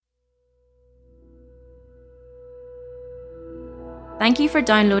Thank you for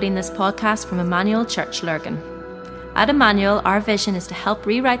downloading this podcast from Emmanuel Church Lurgan. At Emmanuel, our vision is to help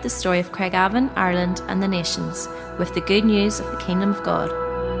rewrite the story of Craigavon, Ireland and the nations with the good news of the Kingdom of God.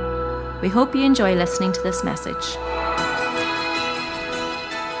 We hope you enjoy listening to this message.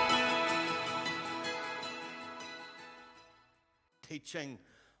 Teaching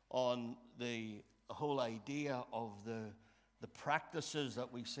on the whole idea of the practices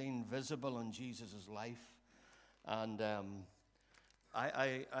that we've seen visible in Jesus' life. And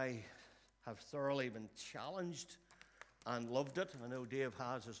I have thoroughly been challenged and loved it. I know Dave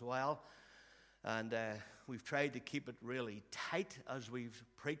has as well. And we've tried to keep it really tight as we've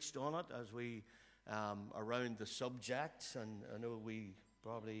preached on it, as we around the subjects. And I know we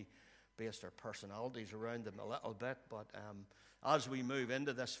probably based our personalities around them a little bit. But as we move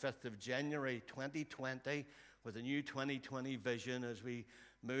into this 5th of January 2020 with a new 2020 vision, as we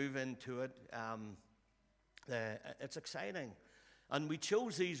move into it, it's exciting. And we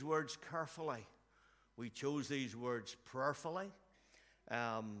chose these words carefully. We chose these words prayerfully.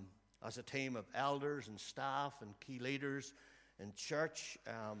 As a team of elders and staff and key leaders in church,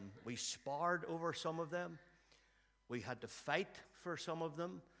 we sparred over some of them. We had to fight for some of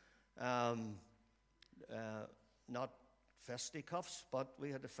them. Not fisticuffs, but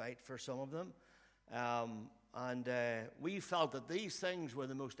we had to fight for some of them. And we felt that these things were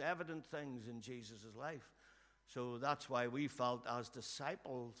the most evident things in Jesus' life. So that's why we felt as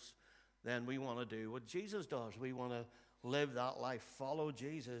disciples, then we want to do what Jesus does. We want to live that life, follow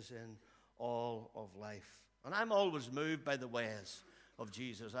Jesus in all of life. And I'm always moved by the ways of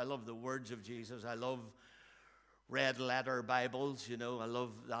Jesus. I love the words of Jesus. I love red letter Bibles, you know. I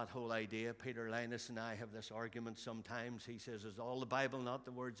love that whole idea. Peter Linus and I have this argument sometimes. He says, is all the Bible not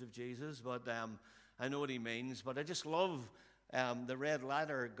the words of Jesus? But I know what he means. But I just love the red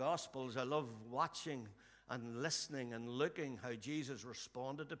letter Gospels. I love watching and listening and looking how Jesus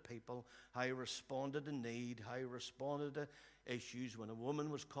responded to people, how he responded to need, how he responded to issues. When a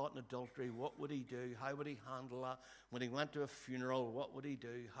woman was caught in adultery, what would he do? How would he handle that? When he went to a funeral, what would he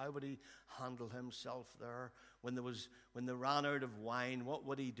do? How would he handle himself there? When they ran out of wine, what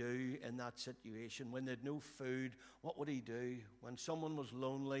would he do in that situation? When they had no food, what would he do? When someone was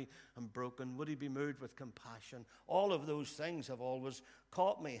lonely and broken, would he be moved with compassion? All of those things have always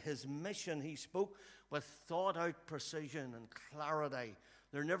caught me. His mission, he spoke with thought-out precision and clarity.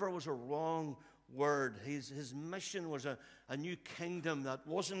 There never was a wrong word. His mission was a new kingdom that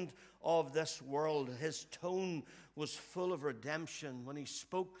wasn't of this world. His tone was full of redemption. When he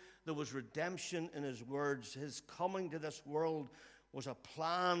spoke, there was redemption in his words. His coming to this world was a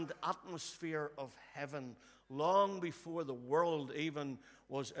planned atmosphere of heaven long before the world even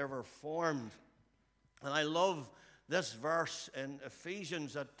was ever formed. And I love this verse in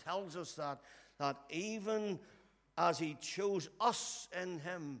Ephesians that tells us that even as he chose us in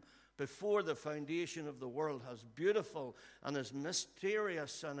him before the foundation of the world, as beautiful and as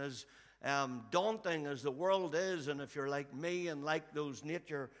mysterious and as daunting as the world is, and if you're like me and like those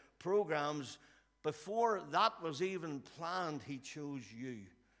nature programs, before that was even planned, he chose you.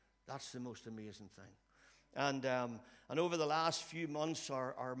 That's the most amazing thing. And over the last few months,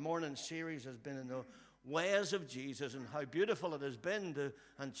 our morning series has been in the ways of Jesus, and how beautiful it has been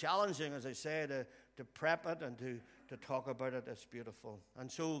and challenging, as I say, to prep it and to talk about it. It's beautiful.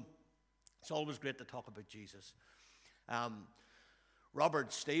 And so it's always great to talk about Jesus.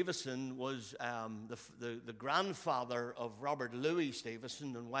 Robert Stuyvesant was the grandfather of Robert Louis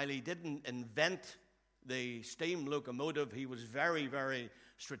Stuyvesant, and while he didn't invent the steam locomotive, he was very, very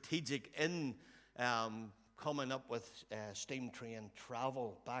strategic in coming up with steam train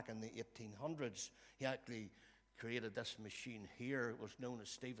travel back in the 1800s. He actually created this machine here. It was known as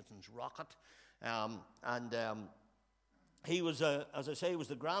Stephenson's rocket. He was, as I say, he was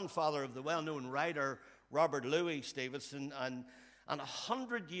the grandfather of the well-known writer Robert Louis Stevenson. And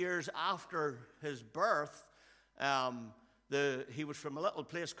 100 years after his birth, he was from a little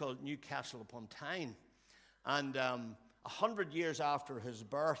place called Newcastle upon Tyne. And 100 years after his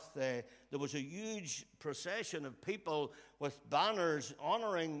birth, there was a huge procession of people with banners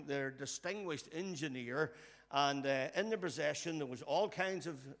honoring their distinguished engineer. And in the procession, there was all kinds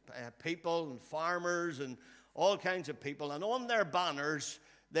of people and farmers and all kinds of people. And on their banners,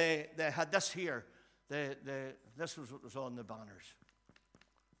 they had this here. This was what was on the banners.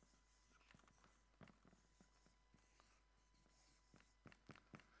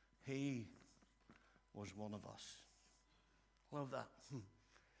 He was one of us. Love that.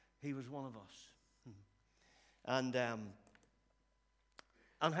 He was one of us. And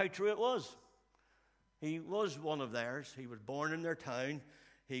how true it was. He was one of theirs. He was born in their town.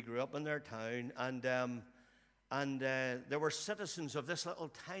 He grew up in their town. And And there were citizens of this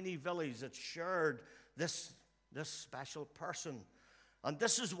little tiny village that shared this special person. And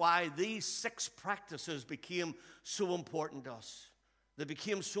this is why these 6 practices became so important to us. They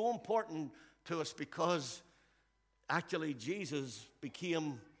became so important to us because actually Jesus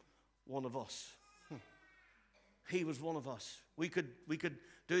became one of us. He was one of us. We could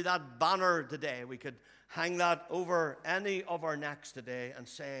do that banner today. We could hang that over any of our necks today and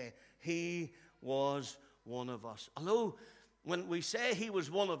say, he was one of us. Although, when we say he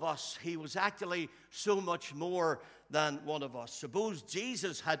was one of us, he was actually so much more than one of us. Suppose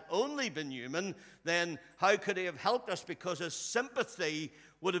Jesus had only been human, then how could he have helped us? Because his sympathy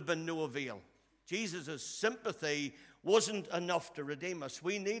would have been no avail. Jesus' sympathy wasn't enough to redeem us.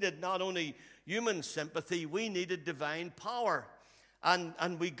 We needed not only human sympathy, we needed divine power.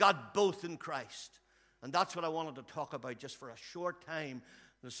 And we got both in Christ. And that's what I wanted to talk about just for a short time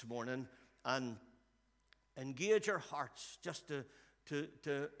this morning. And engage our hearts just to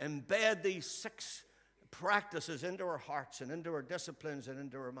embed these 6 practices into our hearts and into our disciplines and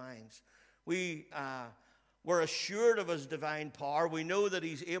into our minds. We're assured of his divine power. We know that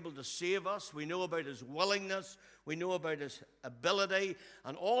he's able to save us. We know about his willingness. We know about his ability.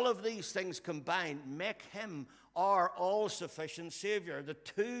 And all of these things combined make him our all-sufficient Savior. The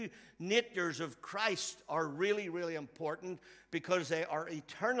 2 natures of Christ are really, really important because they are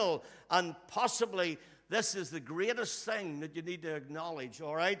eternal. And possibly this is the greatest thing that you need to acknowledge,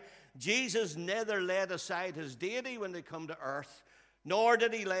 all right? Jesus neither laid aside his deity when they come to earth, nor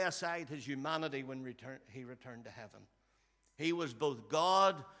did he lay aside his humanity when he returned to heaven. He was both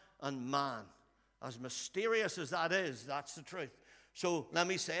God and man. As mysterious as that is, that's the truth. So let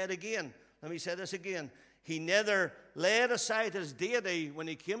me say it again. Let me say this again. He neither laid aside his deity when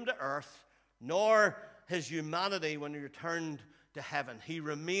he came to earth, nor his humanity when he returned to heaven. He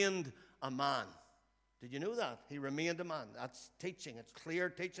remained a man. Did you know that? He remained a man. That's teaching. It's clear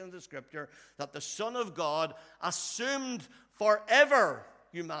teaching of the Scripture that the Son of God assumed forever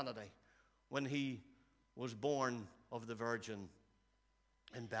humanity when he was born of the Virgin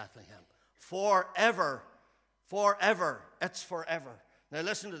in Bethlehem. Forever. Forever. It's forever. Now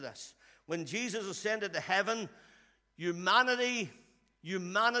listen to this. When Jesus ascended to heaven, humanity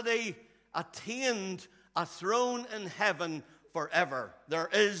attained a throne in heaven forever. There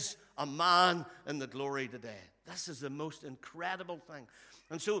is a man in the glory today. This is the most incredible thing.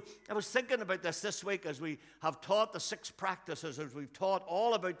 And so I was thinking about this week as we have taught the 6 practices, as we've taught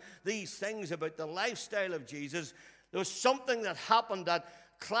all about these things, about the lifestyle of Jesus. There was something that happened that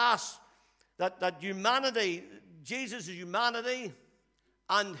humanity, Jesus' humanity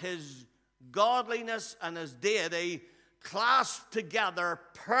and his godliness and his deity clasped together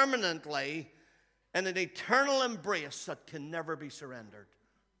permanently in an eternal embrace that can never be surrendered.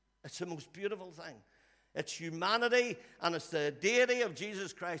 It's the most beautiful thing. It's humanity and it's the deity of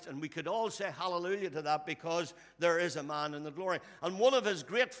Jesus Christ, and we could all say hallelujah to that because there is a man in the glory. And one of his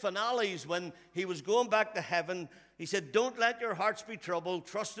great finales when he was going back to heaven, he said, "Don't let your hearts be troubled.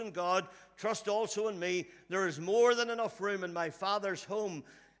 Trust in God. Trust also in me. There is more than enough room in my Father's home.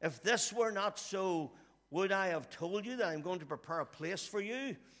 If this were not so, would I have told you that I'm going to prepare a place for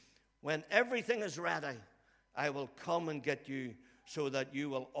you? When everything is ready, I will come and get you so that you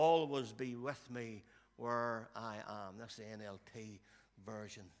will always be with me where I am." That's the NLT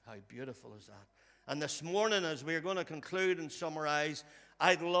version. How beautiful is that? And this morning, as we're going to conclude and summarize,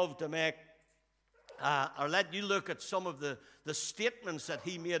 I'd love to make, or let you look at some of the statements that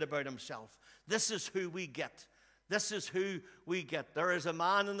he made about himself. This is who we get. This is who we get. There is a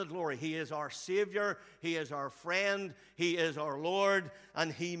man in the glory. He is our Savior. He is our friend. He is our Lord.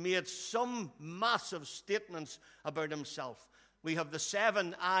 And he made some massive statements about himself. We have the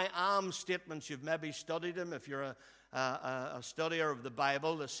 7 I am statements. You've maybe studied them if you're a studier of the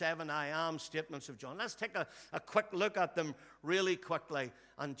Bible, the 7 I am statements of John. Let's take a quick look at them really quickly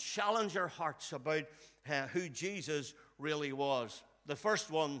and challenge our hearts about who Jesus really was. The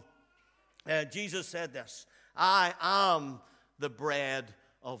first one, Jesus said this: "I am the bread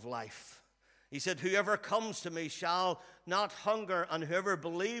of life." He said, "Whoever comes to me shall not hunger, and whoever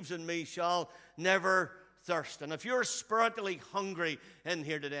believes in me shall never thirst." And if you're spiritually hungry in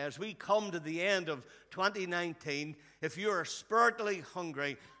here today, as we come to the end of 2019, if you're spiritually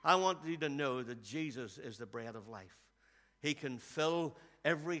hungry, I want you to know that Jesus is the bread of life. He can fill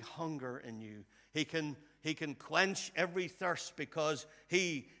every hunger in you. He can quench every thirst because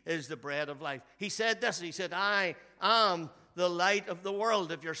he is the bread of life. He said this, he said, "I am the light of the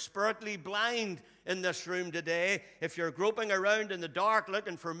world." If you're spiritually blind in this room today, if you're groping around in the dark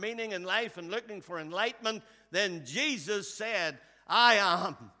looking for meaning in life and looking for enlightenment, then Jesus said, "I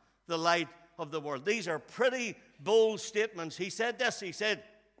am the light of the world. These are pretty bold statements. He said this, he said,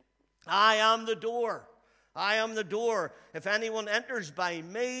 I am the door. I am the door. If anyone enters by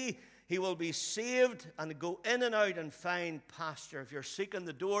me, he will be saved and go in and out and find pasture. If you're seeking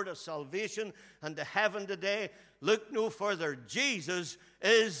the door to salvation and to heaven today, look no further. Jesus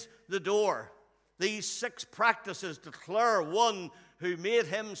is the door. These 6 practices declare one who made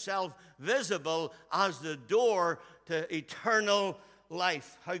himself visible as the door to eternal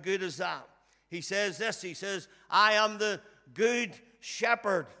life. How good is that? He says this, he says, I am the good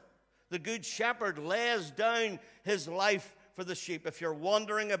shepherd. The good shepherd lays down his life for the sheep. If you're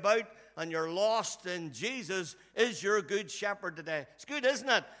wandering about and you're lost, then Jesus is your good shepherd today. It's good, isn't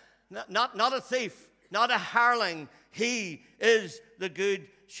it? Not a thief, not a hireling. He is the good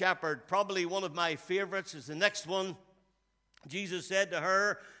shepherd. Probably one of my favorites is the next one. Jesus said to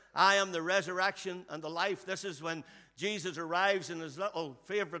her, I am the resurrection and the life. This is when Jesus arrives in his little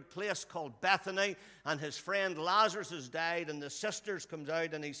favorite place called Bethany, and his friend Lazarus has died, and the sisters comes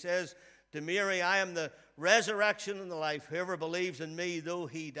out, and he says to Mary, I am the resurrection and the life. Whoever believes in me, though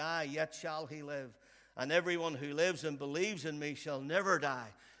he die, yet shall he live. And everyone who lives and believes in me shall never die.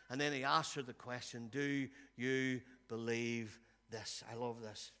 And then he asks her the question, do you believe this? I love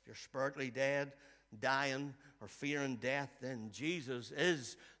this. If you're spiritually dead, dying, or fearing death, then Jesus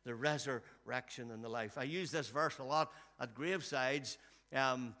is the resurrection and the life. I use this verse a lot at gravesides,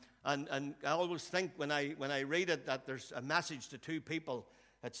 and I always think when I read it that there's a message to 2 people.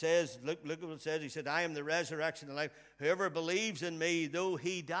 It says, look what it says. He said, I am the resurrection and the life. Whoever believes in me, though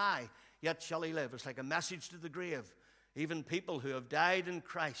he die, yet shall he live. It's like a message to the grave. Even people who have died in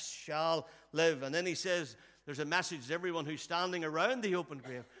Christ shall live. And then he says, there's a message to everyone who's standing around the open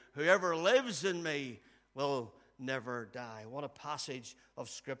grave. Whoever lives in me will never die. What a passage of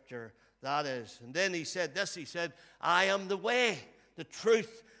Scripture that is. And then he said this, he said, I am the way, the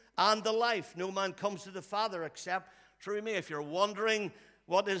truth, and the life. No man comes to the Father except through me. If you're wondering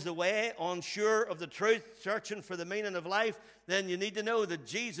what is the way, unsure of the truth, searching for the meaning of life, then you need to know that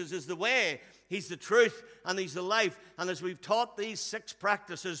Jesus is the way. He's the truth and he's the life. And as we've taught these 6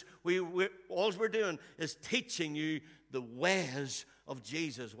 practices, all we're doing is teaching you the ways of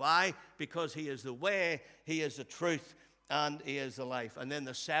Jesus. Why? Because he is the way, he is the truth, and he is the life. And then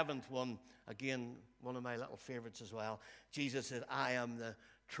the 7th one, again, one of my little favorites as well. Jesus said, I am the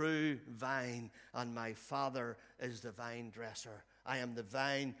true vine, and my Father is the vine dresser. I am the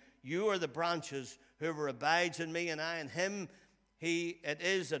vine, you are the branches. Whoever abides in me and I in him, it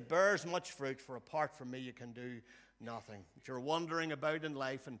is that bears much fruit, for apart from me you can do nothing. If you're wandering about in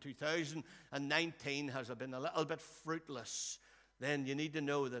life and 2019 has been a little bit fruitless, then you need to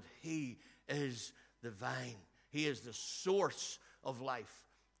know that he is the vine. He is the source of life.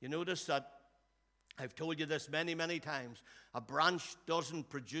 You notice that I've told you this many, many times. A branch doesn't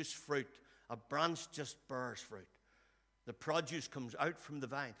produce fruit. A branch just bears fruit. The produce comes out from the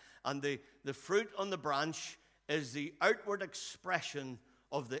vine. And the fruit on the branch is the outward expression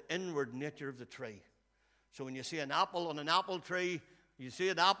of the inward nature of the tree. So when you see an apple on an apple tree, you see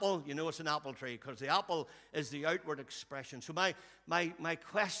an apple, you know it's an apple tree, because the apple is the outward expression. So my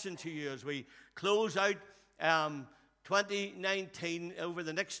question to you as we close out 2019 over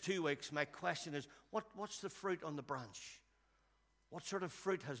the next 2 weeks, my question is, what's the fruit on the branch? What sort of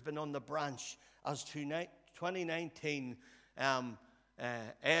fruit has been on the branch as 2019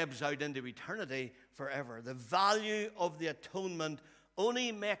 ebbs out into eternity forever? The value of the atonement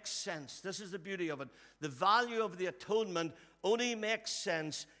only makes sense. This is the beauty of it. The value of the atonement only makes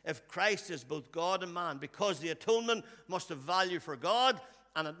sense if Christ is both God and man, because the atonement must have value for God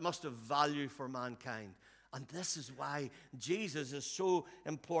and it must have value for mankind. And this is why Jesus is so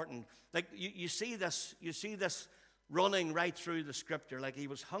important. Like you see this running right through the Scripture. Like he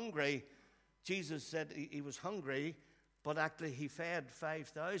was hungry. Jesus said he was hungry, but actually he fed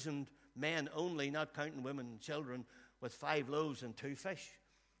 5,000 men only, not counting women and children, with 5 loaves and 2 fish.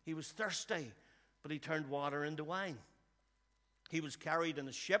 He was thirsty, but he turned water into wine. He was carried in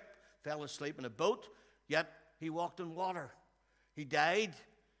a ship, fell asleep in a boat, yet he walked on water. He died,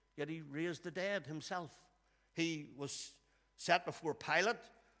 yet he raised the dead himself. He was set before Pilate,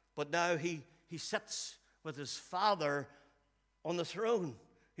 but now he sits with his Father on the throne.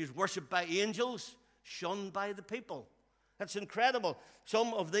 He's worshipped by angels, shunned by the people. That's incredible.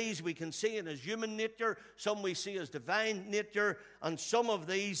 Some of these we can see in his human nature, some we see as divine nature, and some of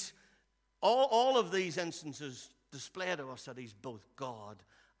these, all of these instances display to us that he's both God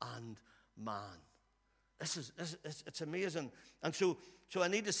and man. It's amazing. And so I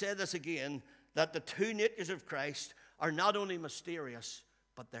need to say this again, that the 2 natures of Christ are not only mysterious,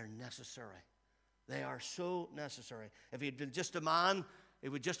 but they're necessary. They are so necessary. If he'd been just a man, he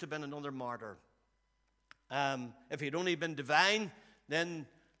would just have been another martyr. If he'd only been divine, then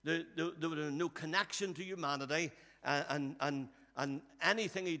there would have been no connection to humanity, and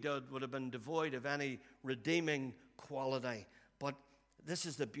anything he did would have been devoid of any redeeming quality. But this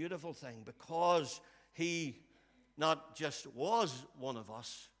is the beautiful thing, because he not just was one of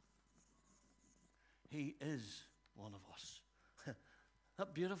us, he is one of us. Isn't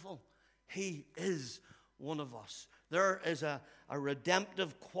that beautiful? He is one of us. There is a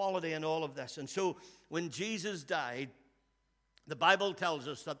redemptive quality in all of this. And so when Jesus died, the Bible tells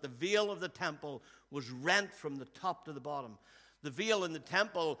us that the veil of the temple was rent from the top to the bottom. The veil in the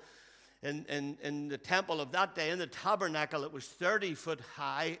temple, in the temple of that day, in the tabernacle, it was 30 foot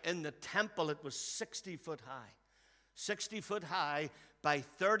high. In the temple, it was 60 foot high. 60 foot high by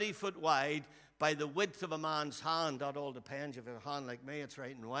 30 foot wide, by the width of a man's hand. That all depends. If you have a hand like me, it's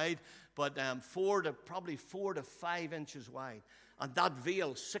right and wide. But probably 4 to 5 inches wide. And that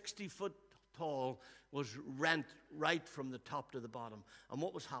veil, 60 foot tall, was rent right from the top to the bottom. And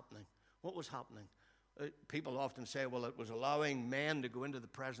what was happening? What was happening? People often say, well, it was allowing men to go into the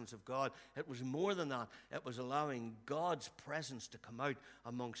presence of God. It was more than that. It was allowing God's presence to come out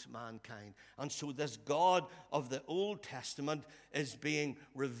amongst mankind. And so this God of the Old Testament is being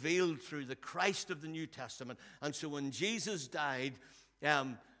revealed through the Christ of the New Testament. And so when Jesus died,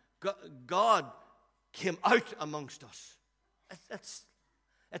 God came out amongst us. It's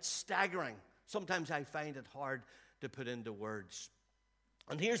staggering. Sometimes I find it hard to put into words.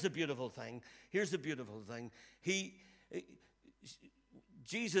 And here's the beautiful thing.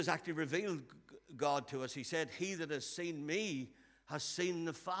 Jesus actually revealed God to us. He said, "He that has seen me has seen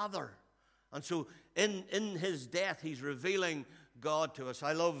the Father." And so in his death, he's revealing God to us.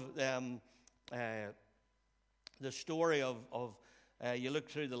 I love the story of you look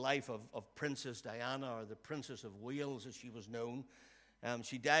through the life of Princess Diana, or the Princess of Wales as she was known.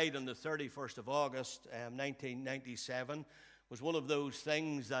 She died on the 31st of August, 1997. Was one of those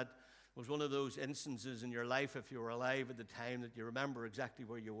things that was one of those instances in your life, if you were alive at the time, that you remember exactly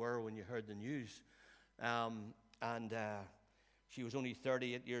where you were when you heard the news. She was only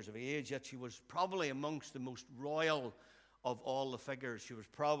 38 years of age, yet she was probably amongst the most royal of all the figures. She was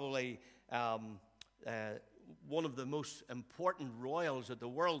probably one of the most important royals that the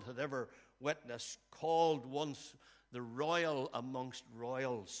world had ever witnessed, called once the royal amongst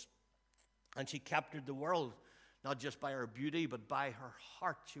royals. And she captured the world, not just by her beauty, but by her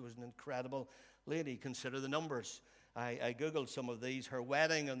heart. She was an incredible lady. Consider the numbers. I Googled some of these. Her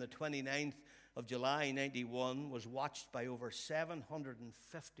wedding on the 29th of July, 91, was watched by over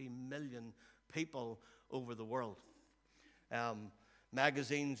 750 million people over the world.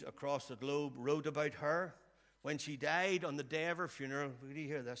 Magazines across the globe wrote about her. When she died, on the day of her funeral, did you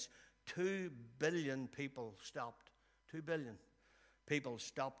hear this? 2 billion people stopped. 2 billion. People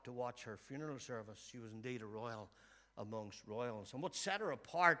stopped to watch her funeral service. She was indeed a royal amongst royals. And what set her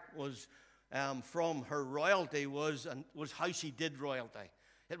apart was from her royalty was how she did royalty.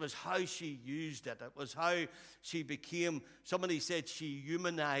 It was how she used it. It was how she became, somebody said she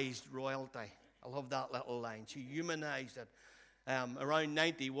humanized royalty. I love that little line. She humanized it. Around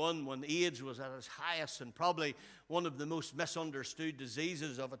 91, when AIDS was at its highest and probably one of the most misunderstood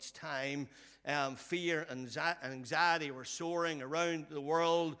diseases of its time, fear and anxiety were soaring around the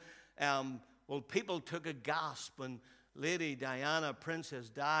world. People took a gasp when Lady Diana, Princess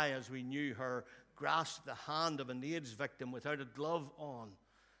Di, as we knew her, grasped the hand of an AIDS victim without a glove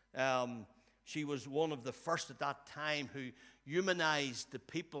on. She was one of the first at that time who humanized the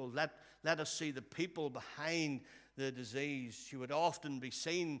people, let us see the people behind the disease. She would often be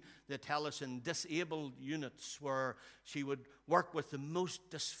seen, they tell us, in disabled units where she would work with the most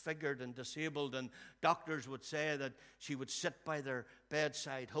disfigured and disabled, and doctors would say that she would sit by their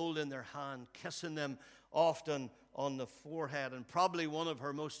bedside, holding their hand, kissing them often on the forehead. And probably one of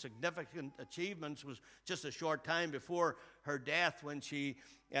her most significant achievements was just a short time before her death, when she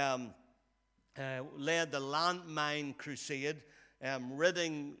led the landmine crusade,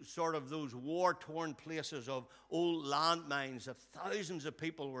 ridding sort of those war-torn places of old landmines, that thousands of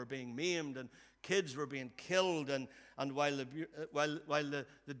people were being maimed and kids were being killed. And while the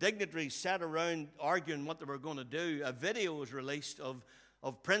dignitaries sat around arguing what they were going to do, a video was released of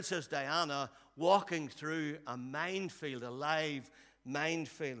Princess Diana walking through a minefield, a live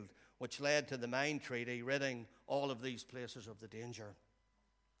minefield, which led to the Mine Treaty, ridding all of these places of the danger.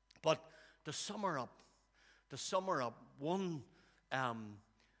 But to sum her up, one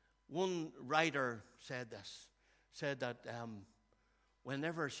writer said that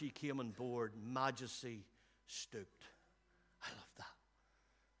whenever she came on board, majesty stooped. I love that.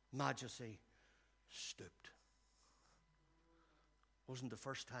 Majesty stooped. wasn't the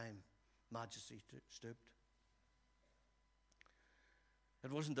first time majesty stooped.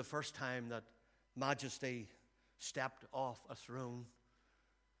 It wasn't the first time that majesty stepped off a throne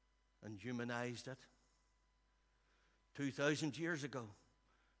and humanized it. 2,000 years ago,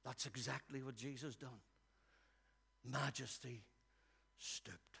 that's exactly what Jesus done. Majesty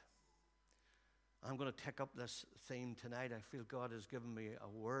stooped. I'm going to take up this theme tonight. I feel God has given me a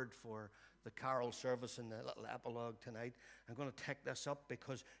word for the carol service and the little epilogue tonight. I'm going to take this up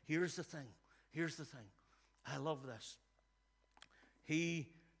because here's the thing. Here's the thing. I love this. He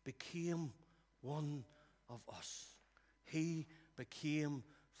became one of us. He became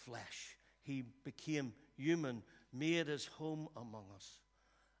flesh. He became human, made his home among us.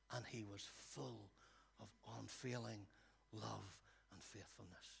 And he was full of unfailing love and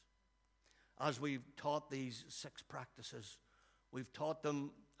faithfulness. As we've taught these 6 practices, we've taught them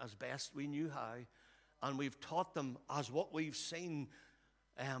as best we knew how, and we've taught them as what we've seen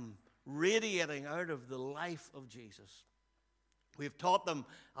radiating out of the life of Jesus. We've taught them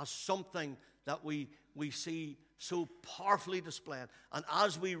as something that we see so powerfully displayed. And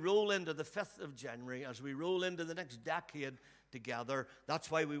as we roll into the 5th of January, as we roll into the next decade together, that's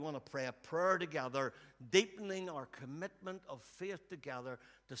why we want to pray a prayer together, deepening our commitment of faith together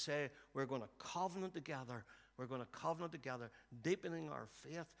to say we're going to covenant together. We're going to covenant together, deepening our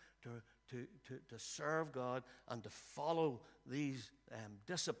faith to serve God and to follow these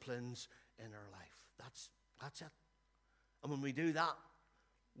disciplines in our life. That's it. And when we do that,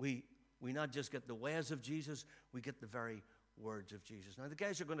 we not just get the ways of Jesus, we get the very words of Jesus. Now the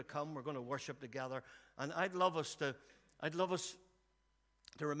guys are going to come, we're going to worship together, and I'd love us to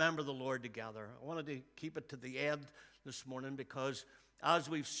remember the Lord together. I wanted to keep it to the end this morning because as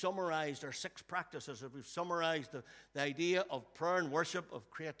we've summarized our 6 practices, as we've summarized the idea of prayer and worship, of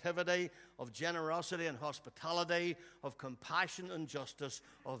creativity, of generosity and hospitality, of compassion and justice,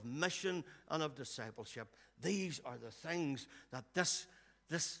 of mission and of discipleship, these are the things that this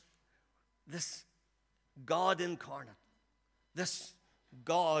God incarnate, this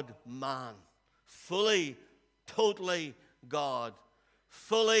God-man, fully, totally God,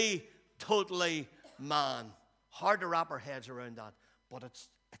 fully, totally man. Hard to wrap our heads around that, but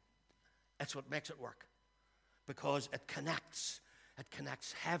it's what makes it work, because it connects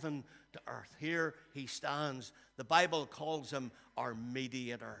heaven to earth. Here he stands. The Bible calls him our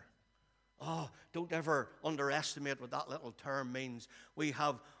mediator. Oh, don't ever underestimate what that little term means. We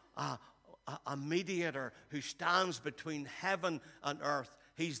have a mediator who stands between heaven and earth.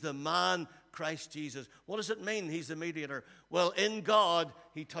 He's the man, Christ Jesus. What does it mean he's the mediator? Well, in God,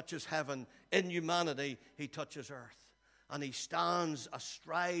 he touches heaven. In humanity, he touches earth. And he stands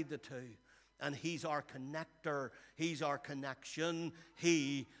astride the two. And he's our connector. He's our connection.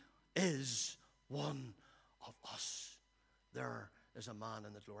 He is one of us. There is a man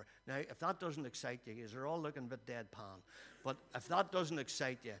in the glory. Now, if that doesn't excite you, because they're all looking a bit deadpan, but if that doesn't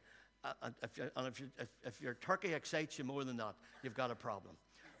excite you, if your turkey excites you more than that, you've got a problem.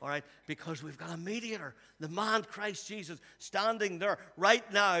 All right? Because we've got a mediator, the man Christ Jesus, standing there right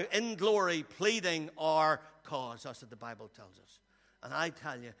now in glory, pleading our cause. That's what the Bible tells us. And I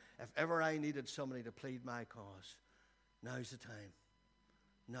tell you, if ever I needed somebody to plead my cause, now's the time.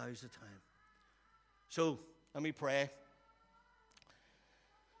 Now's the time. So, let me pray.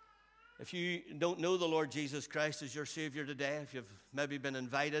 If you don't know the Lord Jesus Christ as your Savior today, if you've maybe been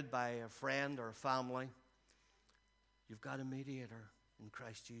invited by a friend or a family, you've got a mediator in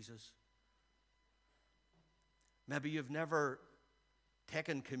Christ Jesus. Maybe you've never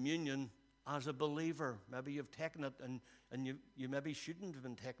taken communion as a believer. Maybe you've taken it and you maybe shouldn't have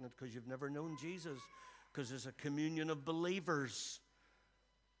been taking it because you've never known Jesus, because it's a communion of believers.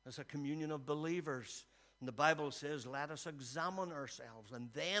 It's a communion of believers. And the Bible says, let us examine ourselves and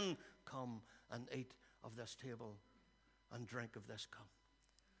then come and eat of this table and drink of this cup.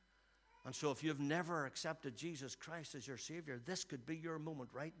 And so if you've never accepted Jesus Christ as your Savior, this could be your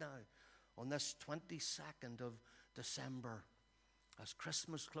moment right now on this 22nd of December as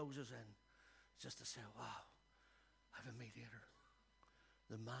Christmas closes in, just to say, wow, I have a mediator.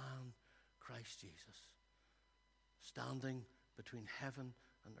 The man, Christ Jesus, standing between heaven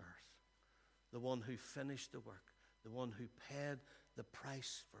and earth. The one who finished the work, the one who paid the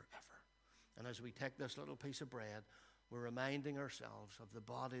price forever. And as we take this little piece of bread, we're reminding ourselves of the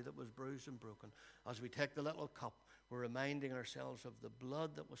body that was bruised and broken. As we take the little cup, we're reminding ourselves of the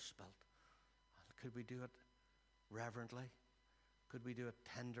blood that was spilt. Could we do it reverently? Could we do it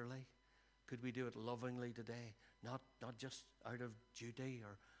tenderly? Could we do it lovingly today? Not just out of duty,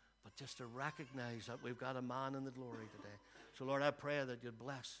 but just to recognize that we've got a man in the glory today. So Lord, I pray that you'd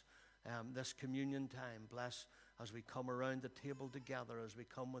bless this communion time. Bless as we come around the table together, as we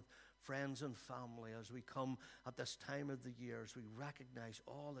come with friends and family, as we come at this time of the year, as we recognize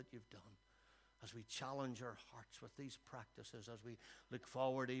all that you've done, as we challenge our hearts with these practices, as we look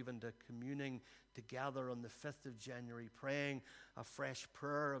forward even to communing together on the 5th of January, praying a fresh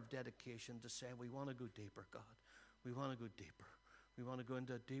prayer of dedication to say, we want to go deeper, God. We want to go deeper. We want to go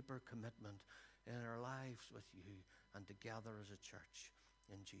into a deeper commitment in our lives with you and together as a church.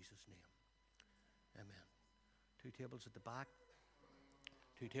 In Jesus' name, amen. 2 tables at the back,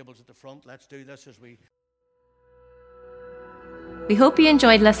 2 tables at the front. Let's do this as we... We hope you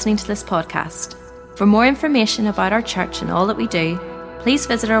enjoyed listening to this podcast. For more information about our church and all that we do, please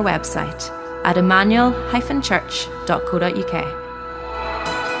visit our website at emmanuel-church.co.uk.